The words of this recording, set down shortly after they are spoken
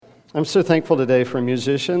I'm so thankful today for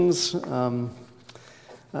musicians. The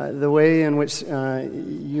way in which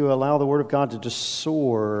you allow the Word of God to just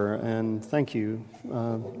soar, and thank you,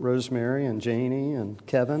 Rosemary and Janie and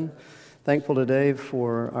Kevin. Thankful today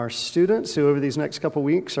for our students who over these next couple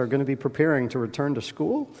weeks are going to be preparing to return to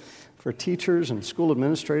school, for teachers and school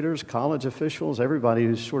administrators, college officials, everybody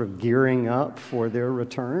who's sort of gearing up for their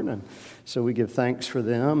return. And so we give thanks for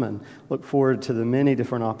them and look forward to the many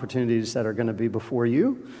different opportunities that are going to be before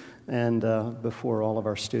you and before all of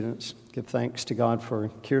our students. Give thanks to God for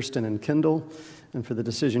Kirsten and Kendall and for the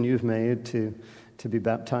decision you've made to be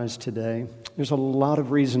baptized today. There's a lot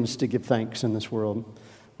of reasons to give thanks in this world,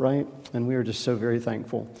 right? And we are just so very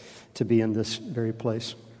thankful to be in this very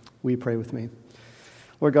place. Will you pray with me?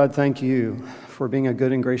 Lord God, thank you for being a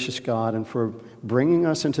good and gracious God and for bringing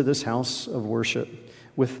us into this house of worship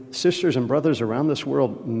with sisters and brothers around this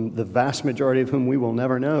world, the vast majority of whom we will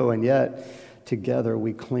never know, and yet together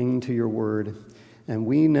we cling to your word. And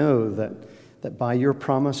we know that by your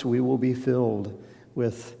promise we will be filled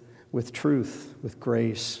with truth, with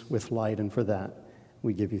grace, with light, and for that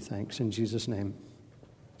we give you thanks. In Jesus' name,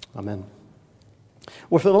 amen.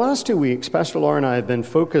 Well, for the last 2 weeks, Pastor Laura and I have been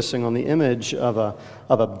focusing on the image of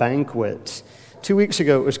a banquet. 2 weeks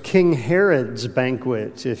ago, it was King Herod's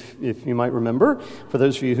banquet, if you might remember. For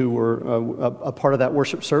those of you who were a part of that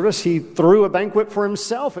worship service, he threw a banquet for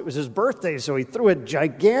himself. It was his birthday, so he threw a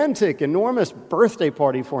gigantic, enormous birthday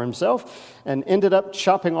party for himself and ended up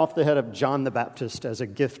chopping off the head of John the Baptist as a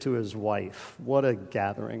gift to his wife. What a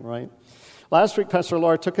gathering, right? Last week, Pastor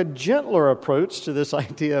Laura took a gentler approach to this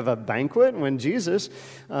idea of a banquet when Jesus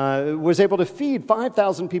was able to feed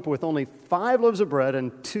 5,000 people with only 5 loaves of bread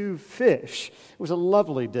and 2 fish. It was a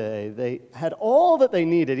lovely day. They had all that they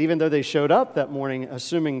needed, even though they showed up that morning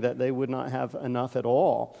assuming that they would not have enough at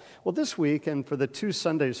all. Well, this week and for the 2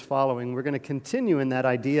 Sundays following, we're going to continue in that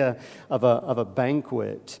idea of a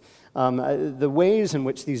banquet. The ways in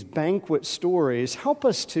which these banquet stories help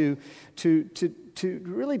us to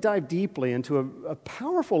really dive deeply into a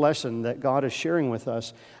powerful lesson that God is sharing with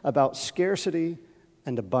us about scarcity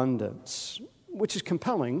and abundance, which is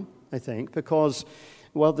compelling, I think, because,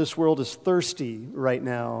 well, this world is thirsty right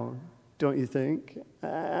now, don't you think?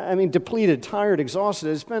 I mean, depleted, tired, exhausted.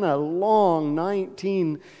 It's been a long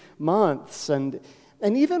 19 months, and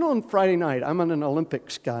even on Friday night, I'm an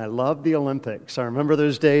Olympics guy. I love the Olympics. I remember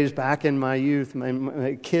those days back in my youth,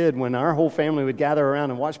 my kid, when our whole family would gather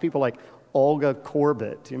around and watch people like Olga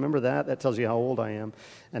Korbut. Do you remember that? That tells you how old I am.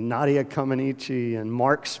 And Nadia Comaneci and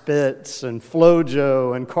Mark Spitz and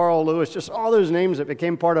Flojo and Carl Lewis, just all those names that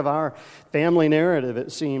became part of our family narrative,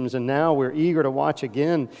 it seems. And now we're eager to watch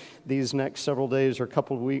again these next several days or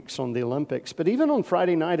couple of weeks on the Olympics. But even on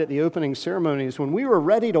Friday night at the opening ceremonies, when we were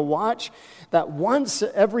ready to watch that once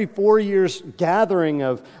every 4 years gathering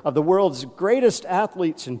of the world's greatest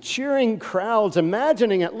athletes and cheering crowds,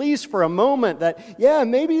 imagining at least for a moment that, yeah,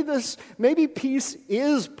 maybe peace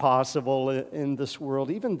is possible in this world.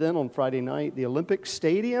 Even then on Friday night, the Olympic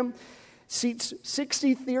Stadium seats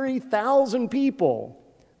 63,000 people,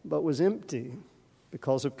 but was empty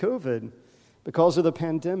because of COVID, because of the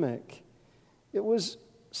pandemic. It was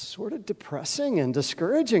sort of depressing and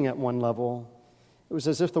discouraging at one level. It was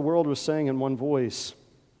as if the world was saying in one voice,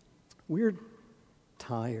 we're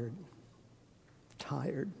tired.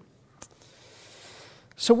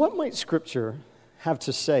 So what might Scripture have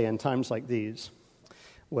to say in times like these?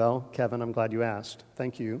 Well, Kevin, I'm glad you asked.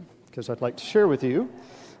 Thank you, because I'd like to share with you,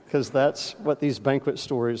 because that's what these banquet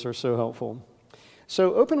stories are so helpful.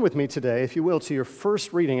 So open with me today, if you will, to your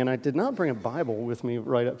first reading, and I did not bring a Bible with me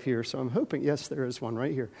right up here, so I'm hoping, yes, there is one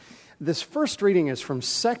right here. This first reading is from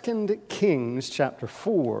 2 Kings chapter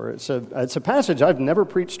 4. It's a passage I've never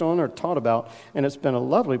preached on or taught about, and it's been a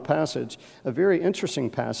lovely passage, a very interesting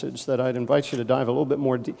passage that I'd invite you to dive a little bit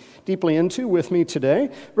more deeply into with me today.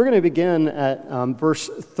 We're going to begin at verse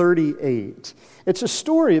 38. It's a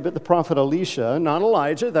story about the prophet Elisha, not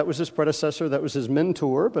Elijah, that was his predecessor, that was his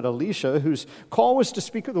mentor, but Elisha, whose call was to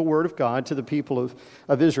speak of the word of God to the people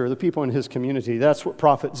of Israel, the people in his community. That's what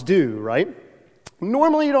prophets do, right?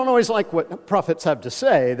 Normally, you don't always like what prophets have to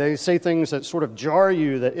say. They say things that sort of jar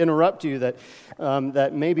you, that interrupt you, that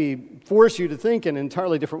maybe force you to think in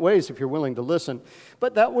entirely different ways if you're willing to listen.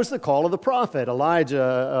 But that was the call of the prophet.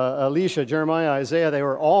 Elijah, Elisha, Jeremiah, Isaiah, they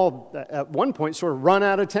were all at one point sort of run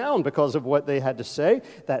out of town because of what they had to say.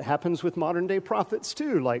 That happens with modern-day prophets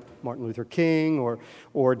too, like Martin Luther King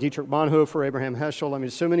or Dietrich Bonhoeffer, Abraham Heschel. I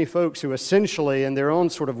mean, so many folks who essentially, in their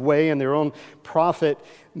own sort of way, in their own prophet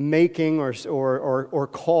making or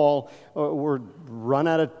call, were run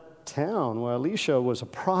out of town. Well, Elisha was a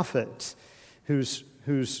prophet whose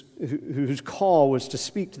whose call was to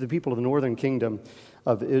speak to the people of the northern kingdom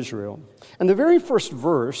of Israel. And the very first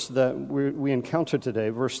verse that we encounter today,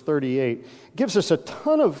 verse 38, gives us a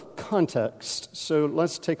ton of context. So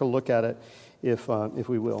let's take a look at it, if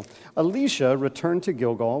we will. Elisha returned to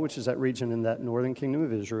Gilgal, which is that region in that northern kingdom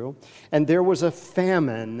of Israel, and there was a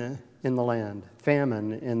famine in the land,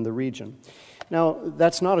 famine in the region. Now,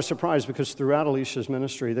 that's not a surprise because throughout Elisha's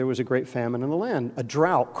ministry, there was a great famine in the land, a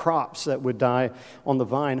drought, crops that would die on the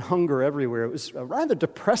vine, hunger everywhere. It was a rather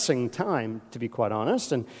depressing time, to be quite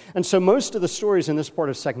honest. And so most of the stories in this part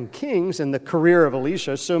of 2 Kings and the career of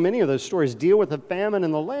Elisha, so many of those stories deal with the famine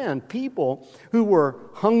in the land, people who were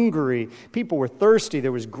hungry, people were thirsty,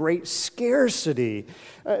 there was great scarcity.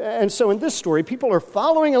 And so in this story, people are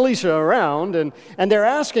following Elisha around and they're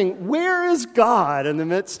asking, where is God in the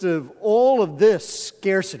midst of all of this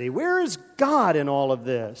scarcity? Where is God in all of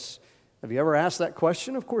this? Have you ever asked that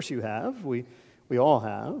question? Of course you have. We all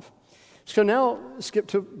have. So now skip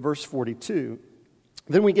to verse 42.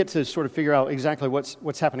 Then we get to sort of figure out exactly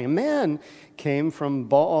what's happening. A man came from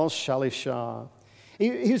Baal Shalisha.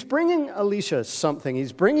 He's bringing Elisha something.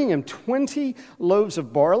 He's bringing him 20 loaves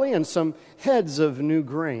of barley and some heads of new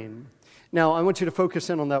grain. Now, I want you to focus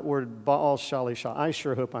in on that word, Baal Shalisha. I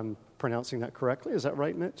sure hope I'm pronouncing that correctly. Is that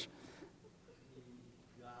right, Mitch?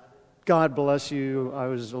 God bless you. I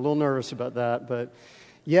was a little nervous about that, but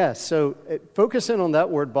yes. So focus in on that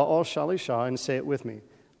word, Baal Shalisha, and say it with me.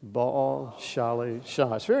 Baal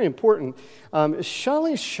Shalisha. It's very important.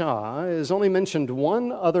 Shalisha is only mentioned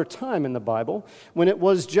one other time in the Bible when it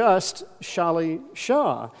was just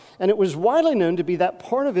Shalisha. And it was widely known to be that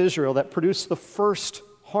part of Israel that produced the first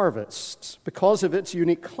harvests. Because of its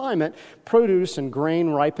unique climate, produce and grain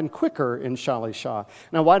ripen quicker in Shalisha.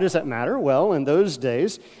 Now, why does that matter? Well, in those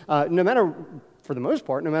days, for the most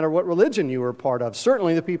part, no matter what religion you were part of,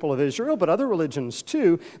 certainly the people of Israel, but other religions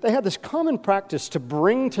too, they had this common practice to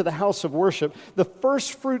bring to the house of worship the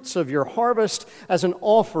first fruits of your harvest as an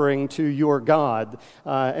offering to your God.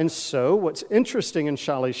 And so what's interesting in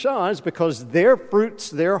Shalisha is because their fruits,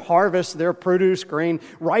 their harvest, their produce, grain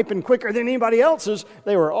ripened quicker than anybody else's,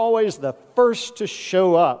 they were always the first to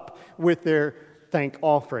show up with their thank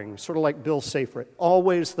offering, sort of like Bill Safrit,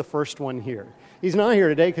 always the first one here. He's not here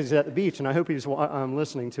today because he's at the beach, and I hope he's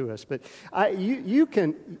listening to us. But you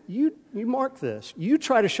mark this. You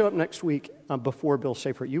try to show up next week before Bill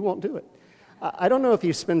Schaefer. You won't do it. I don't know if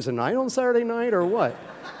he spends the night on Saturday night or what,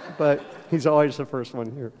 but he's always the first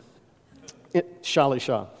one here.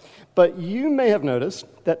 Shalisha. But you may have noticed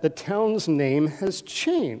that the town's name has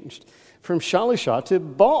changed from Shalisha to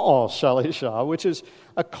Baal Shalisha, which is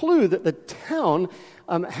a clue that the town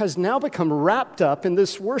has now become wrapped up in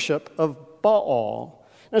this worship of Baal.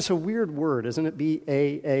 Now, it's a weird word, isn't it?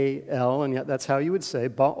 B-A-A-L, and yet that's how you would say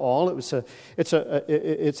Baal.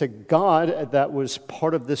 It's a god that was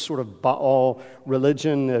part of this sort of Baal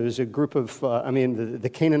religion. It was a group of, the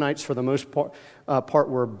Canaanites for the most part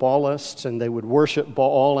were Baalists, and they would worship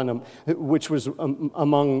Baal, which was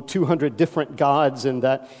among 200 different gods in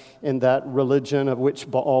that religion, of which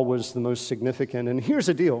Baal was the most significant. And here's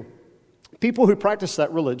the deal. People who practiced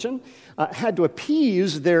that religion had to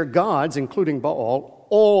appease their gods, including Baal,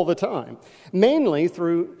 all the time, mainly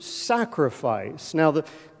through sacrifice. Now,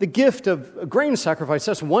 the gift of grain sacrifice,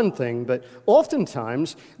 that's one thing, but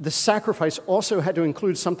oftentimes the sacrifice also had to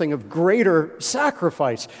include something of greater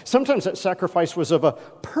sacrifice. Sometimes that sacrifice was of a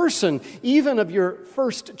person, even of your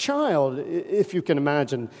first child, if you can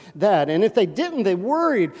imagine that. And if they didn't, they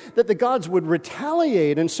worried that the gods would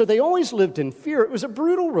retaliate, and so they always lived in fear. It was a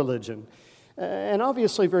brutal religion. And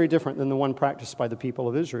obviously very different than the one practiced by the people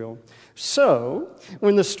of Israel. So,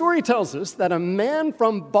 when the story tells us that a man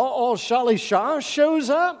from Baal Shalisha shows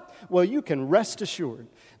up, well, you can rest assured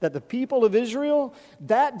that the people of Israel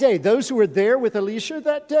that day, those who were there with Elisha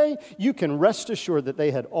that day, you can rest assured that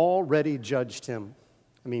they had already judged him.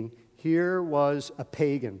 I mean, here was a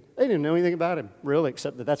pagan. They didn't know anything about him, really,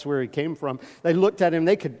 except that that's where he came from. They looked at him.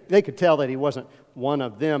 They could tell that he wasn't one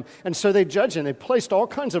of them. And so they judged him. They placed all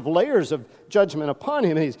kinds of layers of judgment upon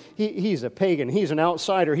him. He's a pagan. He's an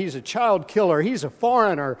outsider. He's a child killer. He's a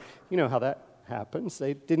foreigner. You know how that happens.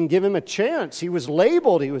 They didn't give him a chance. He was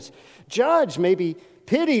labeled. He was judged, maybe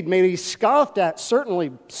pitied, maybe scoffed at,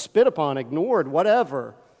 certainly spit upon, ignored,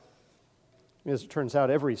 whatever. As it turns out,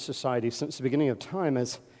 every society since the beginning of time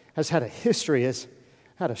has had a history, has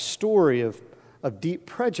had a story of deep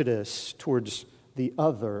prejudice towards the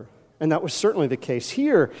other. And that was certainly the case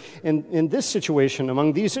here in this situation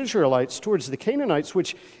among these Israelites towards the Canaanites,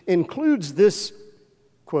 which includes this,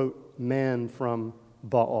 quote, man from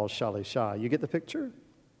Baal Shalisha. You get the picture?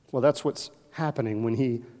 Well, that's what's happening when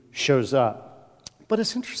he shows up. But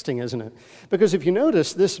it's interesting, isn't it? Because if you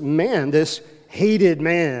notice, this man, this hated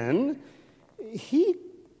man, he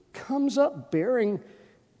comes up bearing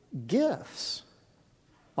gifts,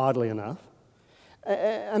 oddly enough.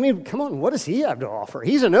 I mean, come on, what does he have to offer?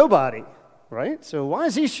 He's a nobody, right? So why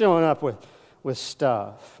is he showing up with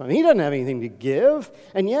stuff? I mean, he doesn't have anything to give,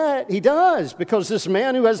 and yet he does, because this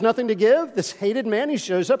man who has nothing to give, this hated man, he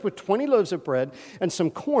shows up with 20 loaves of bread and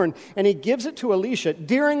some corn, and he gives it to Elisha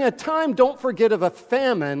during a time, don't forget, of a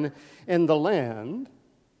famine in the land.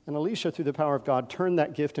 And Elisha, through the power of God, turned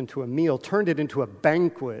that gift into a meal, turned it into a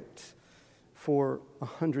banquet for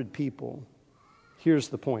 100 people. Here's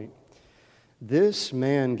the point. This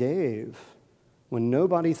man gave when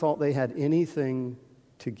nobody thought they had anything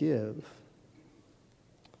to give.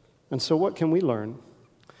 And so what can we learn?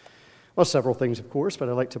 Well, several things, of course, but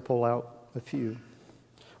I'd like to pull out a few.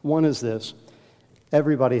 One is this: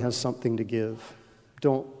 everybody has something to give.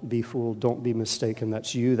 Don't be fooled. Don't be mistaken.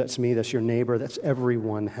 That's you, that's me, that's your neighbor. That's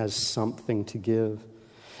everyone has something to give.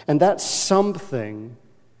 And that something,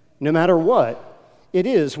 no matter what it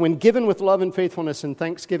is, when given with love and faithfulness and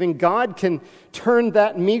thanksgiving, God can turn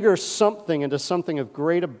that meager something into something of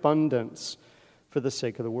great abundance for the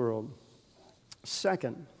sake of the world.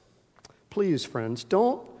 Second, please, friends,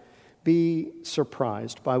 don't be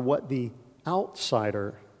surprised by what the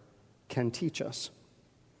outsider can teach us.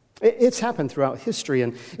 It's happened throughout history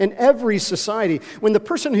and in every society. When the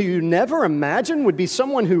person who you never imagined would be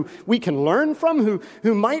someone who we can learn from,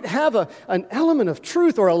 who might have an element of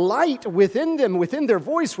truth or a light within them, within their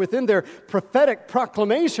voice, within their prophetic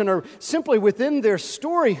proclamation, or simply within their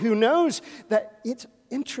story, who knows that it's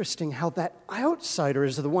interesting how that outsider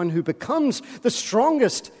is the one who becomes the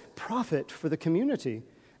strongest prophet for the community.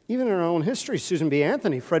 Even in our own history, Susan B.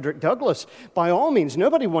 Anthony, Frederick Douglass, by all means,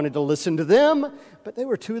 nobody wanted to listen to them, but they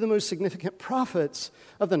were two of the most significant prophets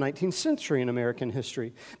of the 19th century in American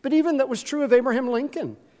history. But even that was true of Abraham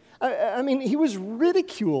Lincoln. I mean, he was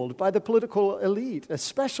ridiculed by the political elite,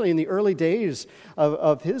 especially in the early days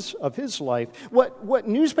of his life. What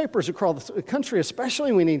newspapers across the country,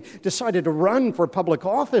 especially when he decided to run for public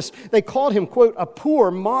office, they called him, quote, a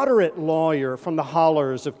poor, moderate lawyer from the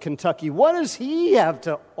hollers of Kentucky. What does he have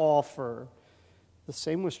to offer? The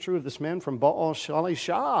same was true of this man from Baal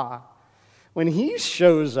Shalisha. When he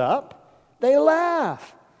shows up, they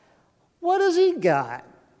laugh. What has he got?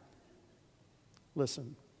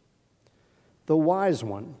 Listen. The wise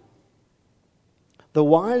one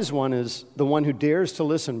is the one who dares to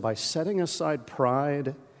listen by setting aside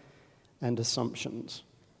pride and assumptions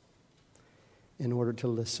in order to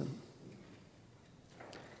listen.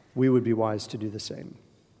 We would be wise to do the same.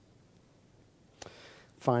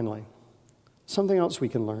 Finally, something else we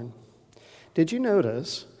can learn. Did you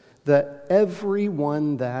notice that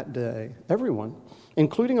everyone that day, everyone,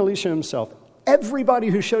 including Elisha himself, everybody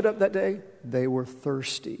who showed up that day, they were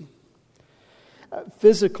thirsty?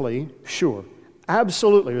 Physically, sure,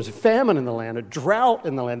 absolutely. There was a famine in the land, a drought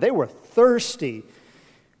in the land. They were thirsty.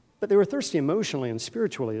 But they were thirsty emotionally and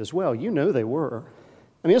spiritually as well. You know they were.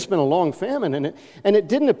 I mean, it's been a long famine, and it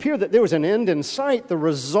didn't appear that there was an end in sight. The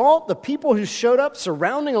result, the people who showed up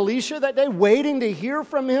surrounding Elisha that day, waiting to hear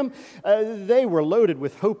from him, they were loaded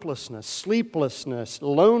with hopelessness, sleeplessness,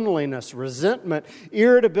 loneliness, resentment,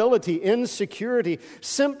 irritability, insecurity,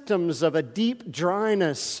 symptoms of a deep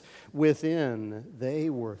dryness within.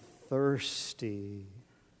 They were thirsty.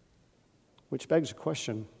 Which begs a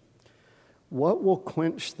question: what will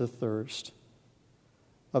quench the thirst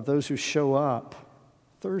of those who show up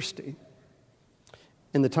thirsty?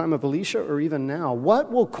 In the time of Elisha or even now, what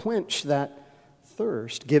will quench that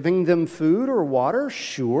thirst? Giving them food or water?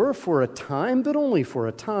 Sure, for a time, but only for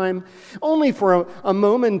a time. Only for a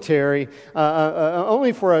momentary,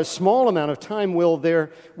 only for a small amount of time will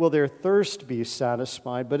their thirst be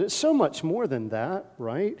satisfied. But it's so much more than that,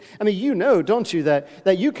 right? I mean, you know, don't you,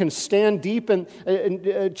 that you can stand deep and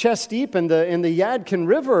chest deep in the Yadkin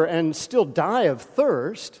River and still die of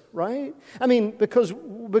thirst, right? I mean, because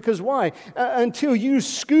why? Until you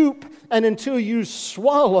scoop and until you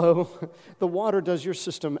swallow, the water does your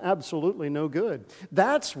system absolutely no good.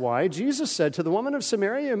 That's why Jesus said to the woman of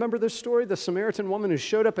Samaria, remember this story? The Samaritan woman who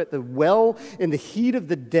showed up at the well in the heat of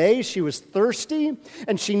the day. She was thirsty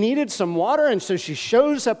and she needed some water, and so she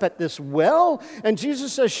shows up at this well, and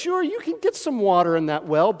Jesus says, sure, you can get some water in that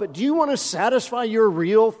well, but do you want to satisfy your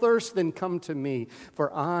real thirst? Then come to me,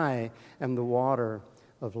 for I am the water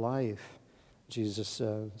of life, Jesus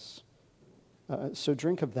says. So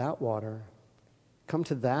drink of that water. Come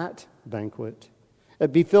to that banquet.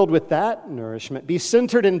 Be filled with that nourishment. Be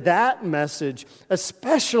centered in that message,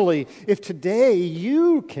 especially if today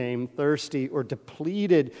you came thirsty or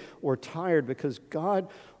depleted or tired, because God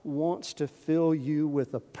wants to fill you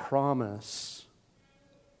with a promise.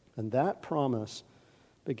 And that promise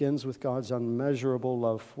begins with God's unmeasurable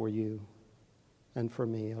love for you and for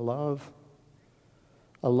me. A love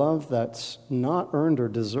that's not earned or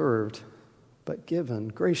deserved, but given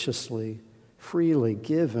graciously, freely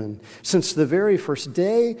given. Since the very first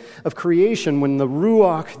day of creation, when the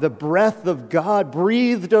Ruach, the breath of God,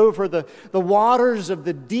 breathed over the waters of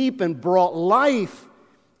the deep and brought life,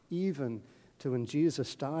 even to when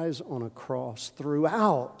Jesus dies on a cross,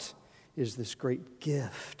 throughout is this great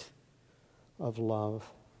gift of love.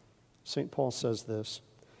 St. Paul says this,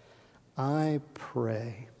 I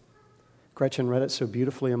pray. Gretchen read it so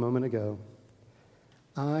beautifully a moment ago.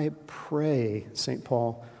 I pray, St.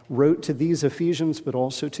 Paul wrote to these Ephesians, but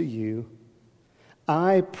also to you.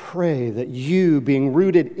 I pray that you, being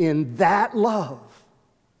rooted in that love,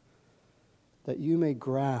 that you may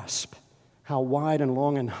grasp how wide and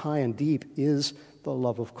long and high and deep is the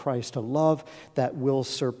love of Christ, a love that will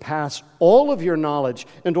surpass all of your knowledge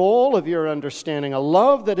and all of your understanding, a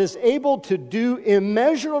love that is able to do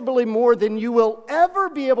immeasurably more than you will ever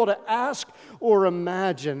be able to ask or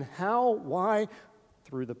imagine. How? Why?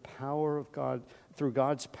 Through the power of God, through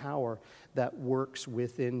God's power that works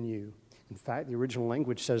within you. In fact, the original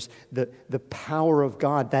language says that the power of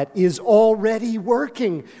God that is already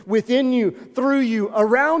working within you, through you,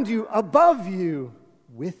 around you, above you,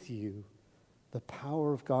 with you. The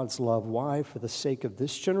power of God's love. Why? For the sake of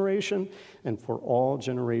this generation and for all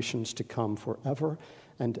generations to come, forever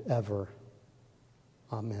and ever.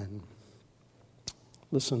 Amen.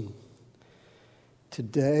 Listen,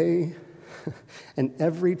 today and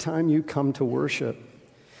every time you come to worship,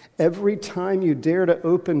 every time you dare to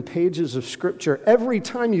open pages of Scripture, every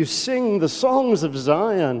time you sing the songs of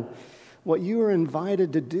Zion, what you are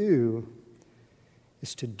invited to do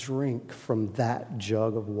is to drink from that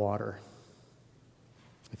jug of water.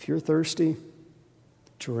 If you're thirsty,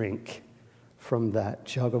 drink from that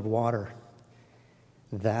jug of water.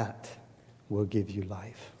 That will give you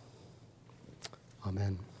life.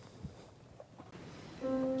 Amen.